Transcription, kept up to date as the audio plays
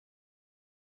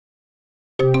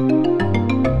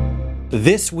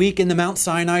This week in the Mount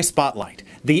Sinai Spotlight,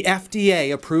 the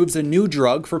FDA approves a new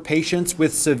drug for patients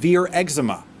with severe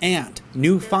eczema and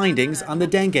new findings on the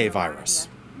dengue virus.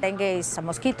 Dengue is a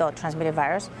mosquito-transmitted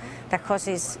virus that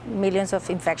causes millions of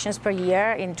infections per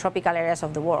year in tropical areas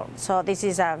of the world. So this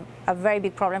is a very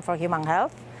big problem for human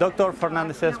health. Dr.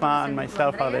 Fernandez-Sesma and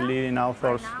myself are the leading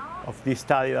authors of this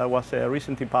study that was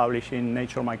recently published in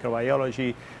Nature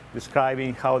Microbiology,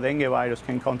 describing how dengue virus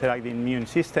can counteract the immune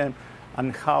system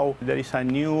and how there is a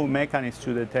new mechanism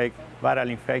to detect viral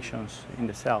infections in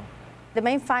the cell. The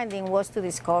main finding was to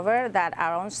discover that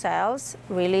our own cells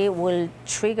really will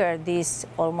trigger this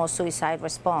almost suicide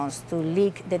response to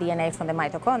leak the DNA from the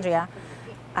mitochondria,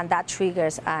 and that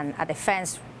triggers a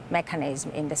defense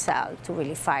mechanism in the cell to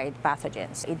really fight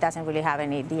pathogens. It doesn't really have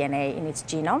any DNA in its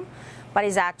genome, but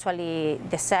it's actually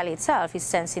the cell itself is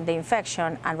sensing the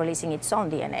infection and releasing its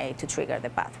own DNA to trigger the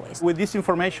pathways. With this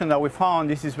information that we found,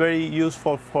 this is very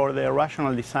useful for the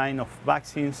rational design of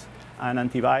vaccines and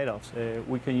antivirals.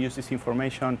 We can use this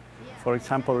information, for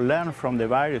example, learn from the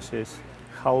viruses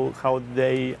how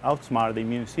they outsmart the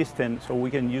immune system, so we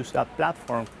can use that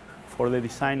platform for the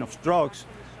design of drugs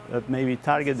that maybe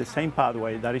target the same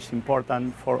pathway that is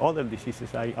important for other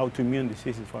diseases, like autoimmune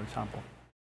diseases, for example.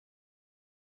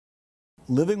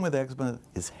 Living with eczema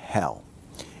is hell.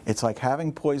 It's like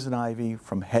having poison ivy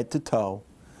from head to toe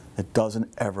that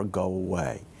doesn't ever go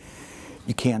away.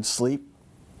 You can't sleep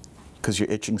because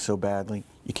you're itching so badly.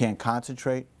 You can't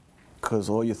concentrate because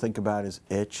all you think about is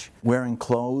itch. Wearing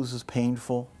clothes is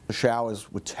painful. The showers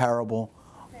were terrible.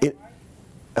 It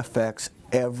affects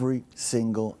every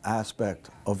single aspect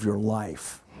of your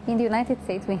life. In the United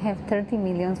States, we have 30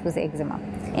 million with eczema.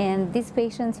 And these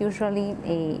patients usually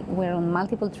were on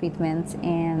multiple treatments,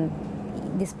 and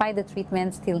despite the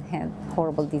treatment, still had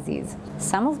horrible disease.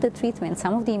 Some of the treatments,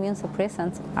 some of the immune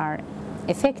suppressants are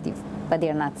effective, but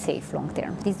they are not safe long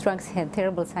term. These drugs had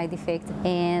terrible side effects,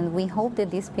 and we hope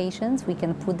that these patients, we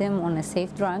can put them on a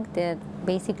safe drug that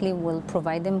basically will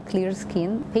provide them clear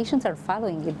skin. Patients are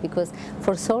following it because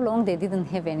for so long they didn't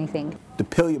have anything.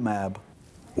 Dupilumab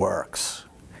works.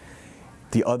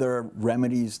 The other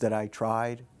remedies that I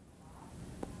tried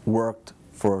worked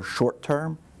for a short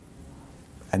term,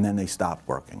 and then they stopped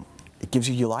working. It gives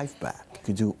you your life back. You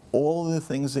can do all the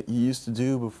things that you used to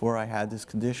do before I had this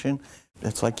condition.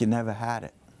 It's like you never had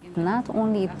it. Not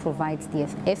only it provides the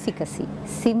efficacy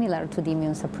similar to the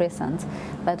immune suppressants,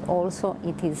 but also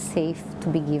it is safe to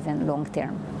be given long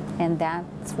term. And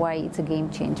that's why it's a game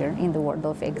changer in the world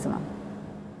of eczema.